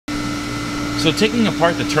So taking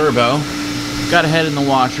apart the turbo, got a head in the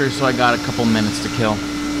washer, so I got a couple minutes to kill.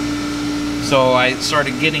 So I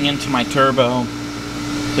started getting into my turbo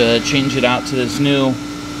to change it out to this new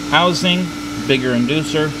housing, bigger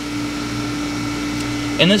inducer.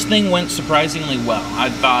 And this thing went surprisingly well.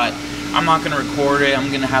 I thought, I'm not going to record it, I'm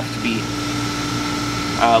going to have to be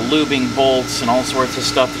lubing bolts and all sorts of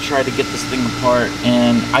stuff to try to get this thing apart.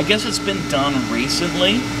 And I guess it's been done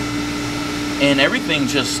recently, and everything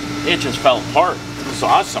just fell apart. It was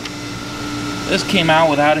awesome. This came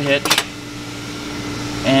out without a hitch,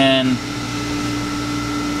 and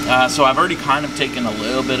so I've already kind of taken a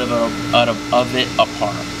little bit of it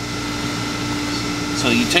apart. So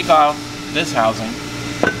you take off this housing,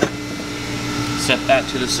 set that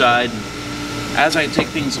to the side. As I take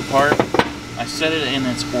things apart, I set it in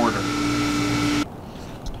its order.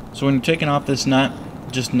 So when you're taking off this nut,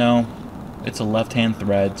 just know it's a left-hand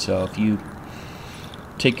thread, so if you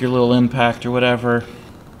take your little impact or whatever,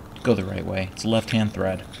 go the right way. It's a left-hand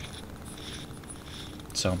thread.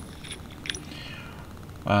 So,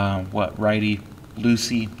 righty,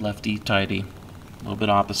 loosey, lefty, tighty. A little bit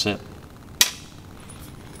opposite.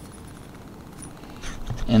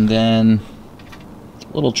 And then,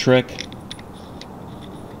 a little trick.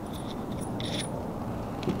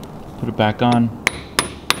 Put it back on.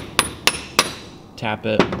 Tap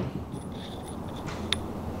it.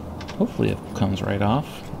 Hopefully it comes right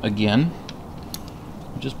off. Again.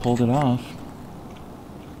 I just pulled it off.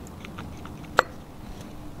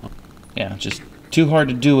 Yeah, just too hard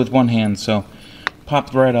to do with one hand, so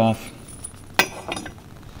popped right off.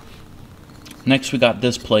 Next we got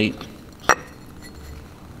this plate.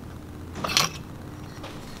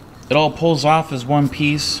 It all pulls off as one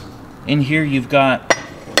piece. In here you've got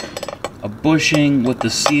a bushing with the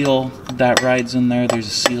seal that rides in there. There's a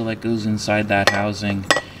seal that goes inside that housing.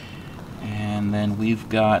 And then we've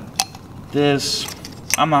got this.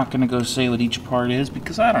 I'm not going to go say what each part is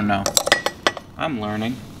because I don't know. I'm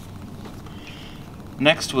learning.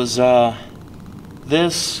 Next was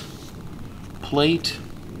this plate,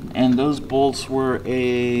 and those bolts were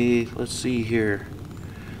a, let's see here,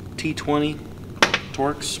 T20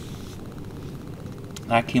 Torx.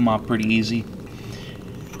 That came off pretty easy.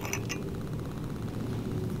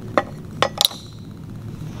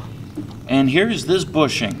 And here's this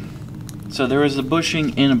bushing. So there is a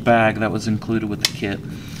bushing in a bag that was included with the kit.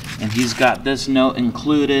 And he's got this note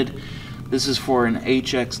included. This is for an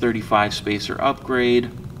HX35 spacer upgrade.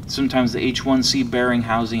 Sometimes the H1C bearing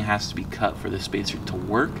housing has to be cut for the spacer to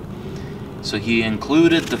work. So he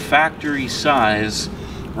included the factory size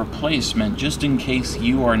replacement just in case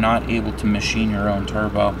you are not able to machine your own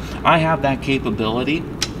turbo. I have that capability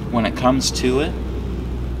when it comes to it.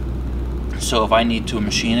 So if I need to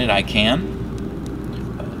machine it, I can.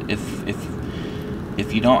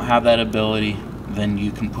 If you don't have that ability, then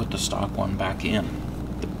you can put the stock one back in.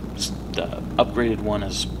 The upgraded one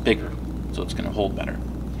is bigger, so it's going to hold better.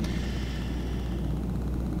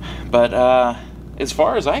 But as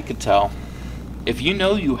far as I could tell, if you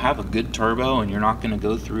know you have a good turbo and you're not going to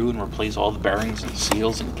go through and replace all the bearings and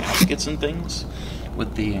seals and gaskets and things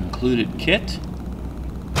with the included kit,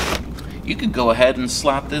 you could go ahead and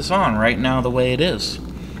slap this on right now the way it is.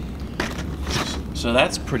 So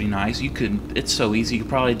that's pretty nice. It's so easy, you could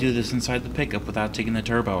probably do this inside the pickup without taking the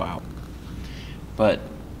turbo out. But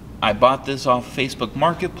I bought this off Facebook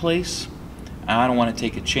Marketplace. I don't want to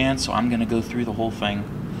take a chance, so I'm going to go through the whole thing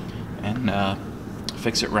and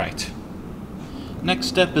fix it right. Next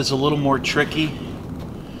step is a little more tricky.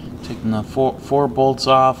 Taking the four bolts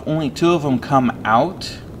off. Only 2 of them come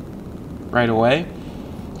out right away.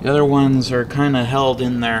 The other ones are kind of held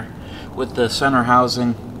in there with the center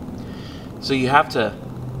housing. So you have to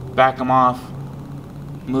back them off,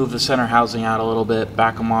 move the center housing out a little bit,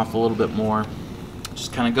 back them off a little bit more.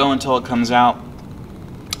 Just kind of go until it comes out.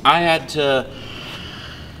 I had to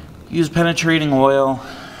use penetrating oil,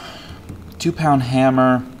 2-pound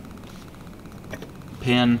hammer,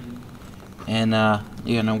 pin,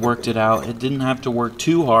 and worked it out. It didn't have to work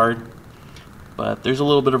too hard, but there's a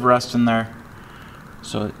little bit of rust in there.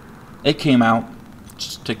 So it came out.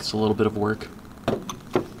 Just takes a little bit of work.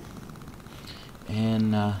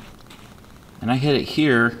 And I hit it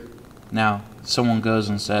here. Now someone goes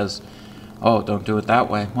and says, "Oh, don't do it that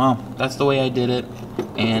way." Well, that's the way I did it,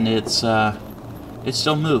 and it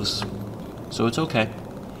still moves, so it's okay.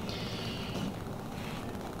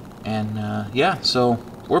 And yeah, so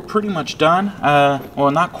we're pretty much done.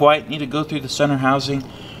 Well, not quite. Need to go through the center housing,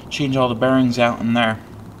 change all the bearings out in there.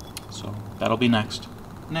 So that'll be next.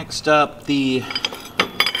 Next up, the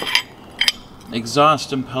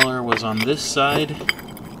exhaust impeller was on this side.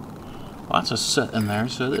 Lots of soot in there,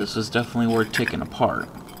 so this is definitely worth taking apart.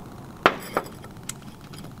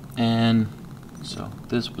 And so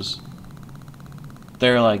this was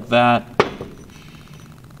there like that.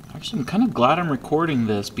 Actually, I'm kind of glad I'm recording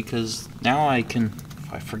this because now I can,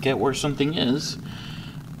 if I forget where something is,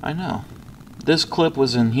 I know. This clip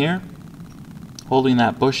was in here, holding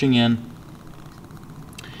that bushing in.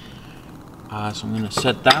 So I'm going to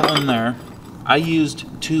set that one there. I used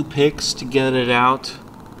 2 picks to get it out.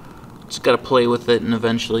 Just got to play with it and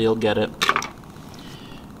eventually you'll get it.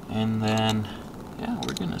 And then, yeah,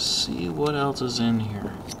 we're going to see what else is in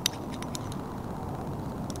here.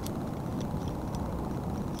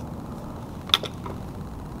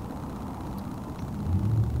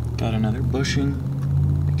 Got another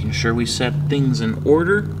bushing. Making sure we set things in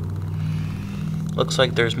order. Looks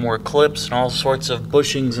like there's more clips and all sorts of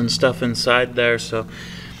bushings and stuff inside there, so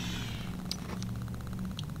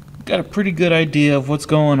got a pretty good idea of what's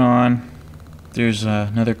going on. There's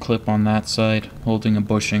another clip on that side holding a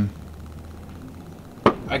bushing.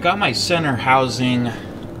 I got my center housing,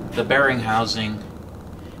 the bearing housing,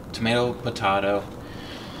 tomato, potato,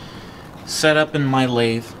 set up in my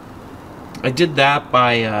lathe. I did that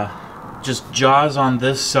by just jaws on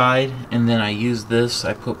this side, and then I use this.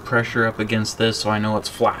 I put pressure up against this so I know it's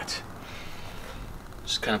flat.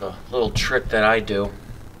 Just kind of a little trick that I do.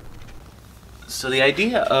 So the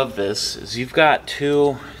idea of this is you've got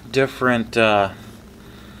 2 different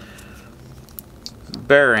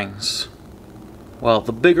bearings. Well,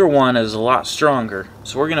 the bigger one is a lot stronger,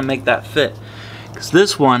 so we're gonna make that fit. Because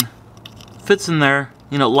this one fits in there,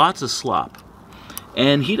 you know, lots of slop.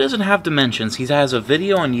 And he doesn't have dimensions. He has a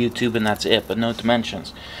video on YouTube and that's it, but no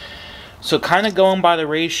dimensions. So kind of going by the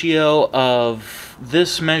ratio of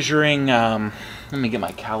this measuring, let me get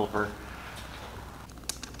my caliper.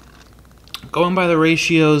 Going by the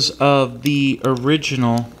ratios of the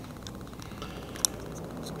original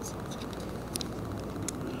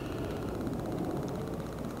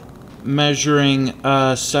measuring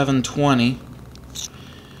 720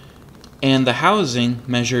 and the housing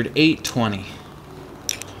measured 820.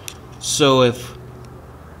 So if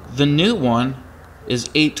the new one is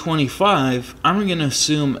 825, I'm going to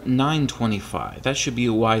assume 925. That should be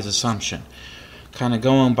a wise assumption. Kind of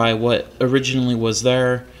going by what originally was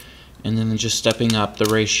there and then just stepping up the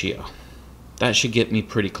ratio. That should get me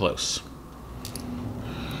pretty close.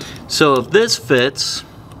 So if this fits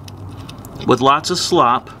with lots of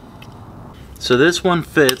slop, so this one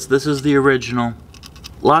fits, this is the original,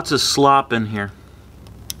 lots of slop in here.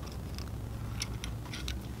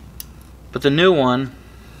 But the new one,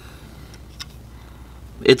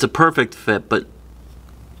 it's a perfect fit, but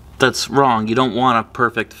that's wrong. You don't want a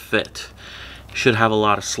perfect fit. You should have a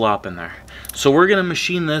lot of slop in there. So we're going to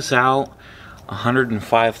machine this out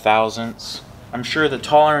 105 thousandths. I'm sure the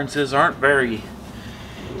tolerances aren't very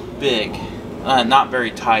big, not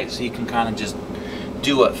very tight, so you can kind of just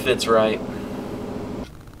do what fits right.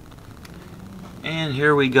 And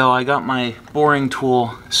here we go. I got my boring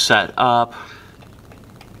tool set up.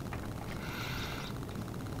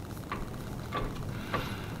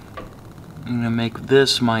 I'm going to make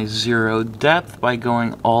this my 0 depth by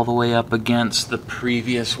going all the way up against the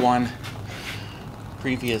previous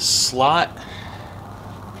slot.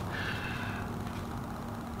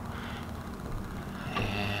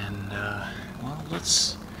 And, well,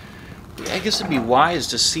 I guess it'd be wise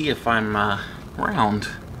to see if I'm round.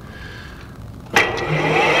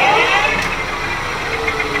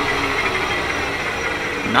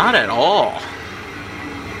 Not at all.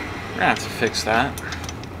 I'm gonna have to fix that.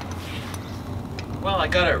 Well, I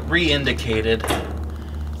got it re-indicated.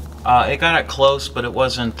 It got it close, but it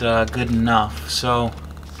wasn't good enough. So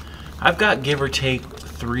I've got give or take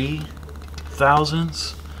 3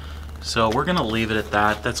 thousandths. So we're gonna leave it at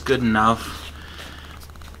that. That's good enough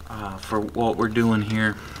for what we're doing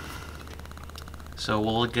here. So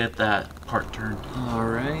we'll get that part turned. All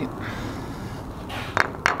right.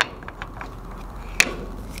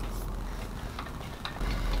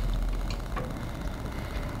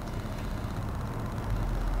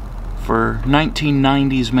 For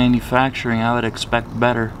 1990s manufacturing, I would expect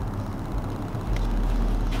better.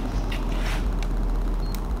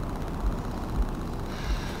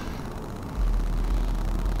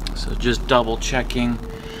 So just double checking.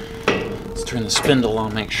 Let's turn the spindle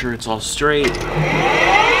on, make sure it's all straight. And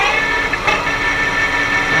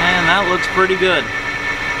that looks pretty good.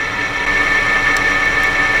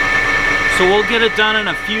 So we'll get it done in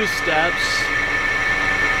a few steps.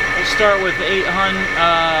 We'll start with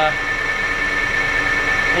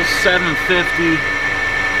 750.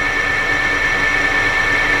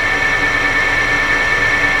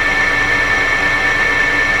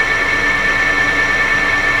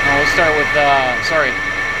 start with,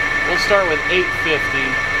 we'll start with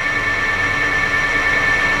 850.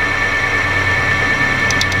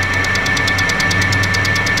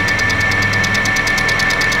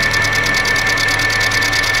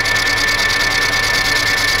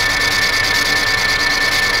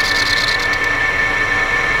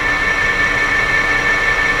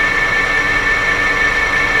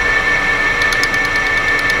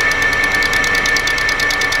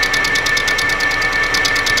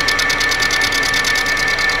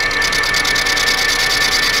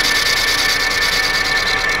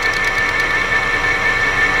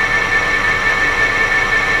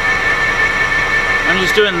 I'm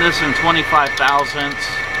just doing this in 25 thousandths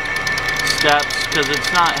steps because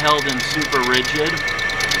it's not held in super rigid.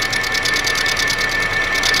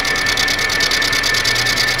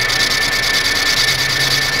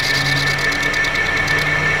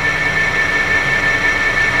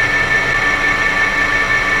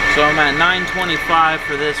 So I'm at 925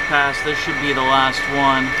 for this pass. This should be the last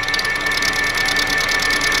one.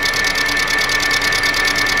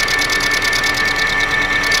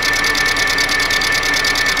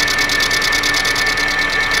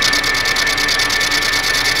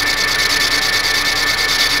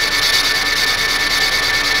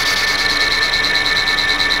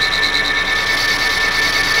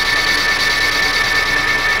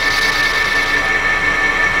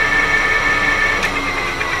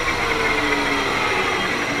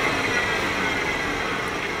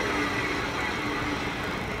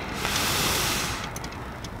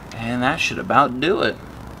 And that should about do it.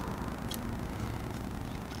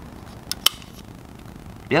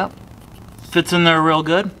 Yep. Fits in there real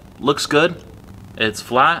good. Looks good. It's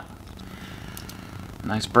flat.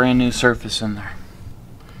 Nice brand new surface in there.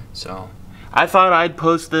 So I thought I'd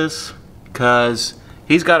post this because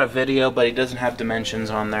he's got a video, but he doesn't have dimensions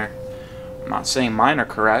on there. I'm not saying mine are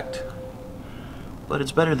correct, but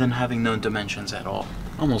it's better than having no dimensions at all.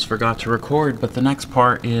 Almost forgot to record, but the next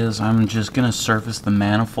part is I'm just gonna surface the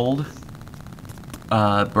manifold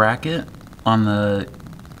bracket on the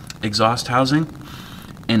exhaust housing,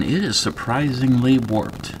 and it is surprisingly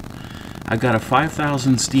warped. I've got a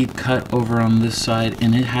 5,000 steep cut over on this side,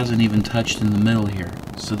 and it hasn't even touched in the middle here.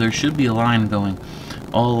 So there should be a line going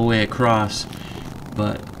all the way across,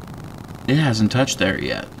 but it hasn't touched there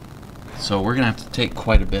yet. So we're gonna have to take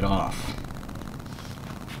quite a bit off.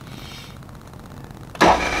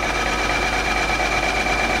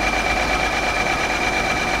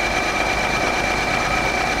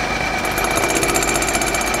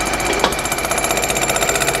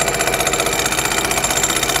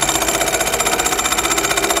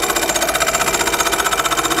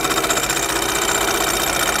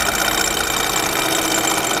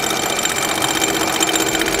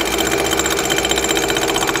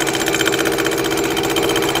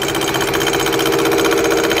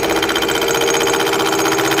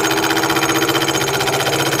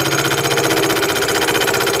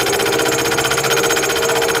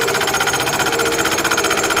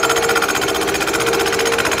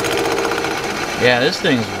 Yeah, this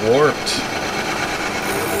thing's warped.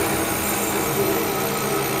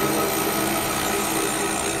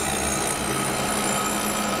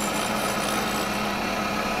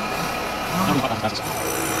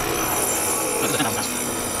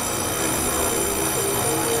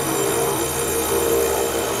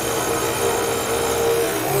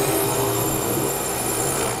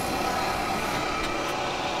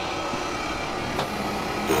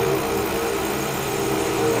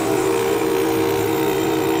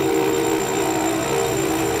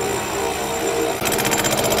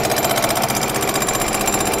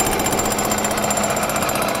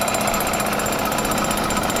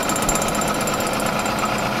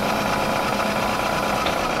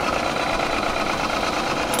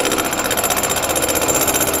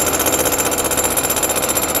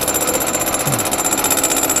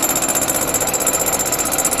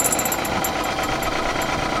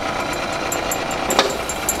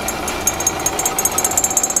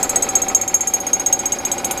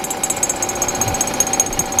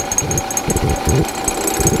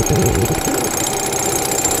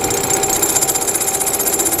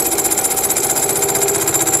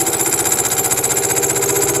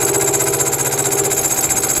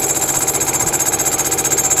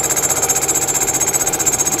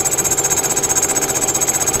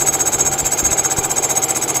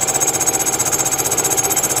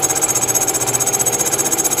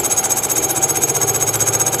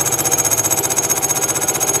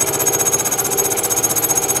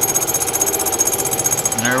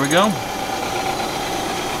 There we go.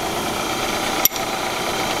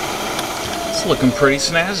 It's looking pretty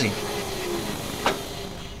snazzy.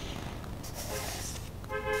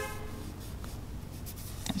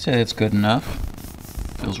 I'd say it's good enough.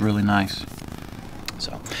 Feels really nice.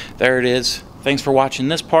 So there it is. Thanks for watching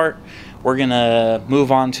this part. We're gonna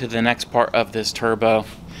move on to the next part of this turbo.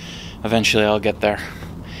 Eventually I'll get there.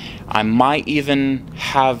 I might even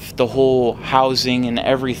have the whole housing and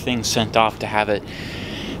everything sent off to have it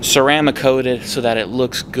ceramic coated so that it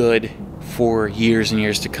looks good for years and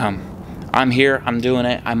years to come. I'm here, I'm doing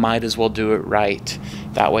it, I might as well do it right.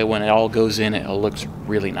 That way when it all goes in, it looks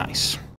really nice.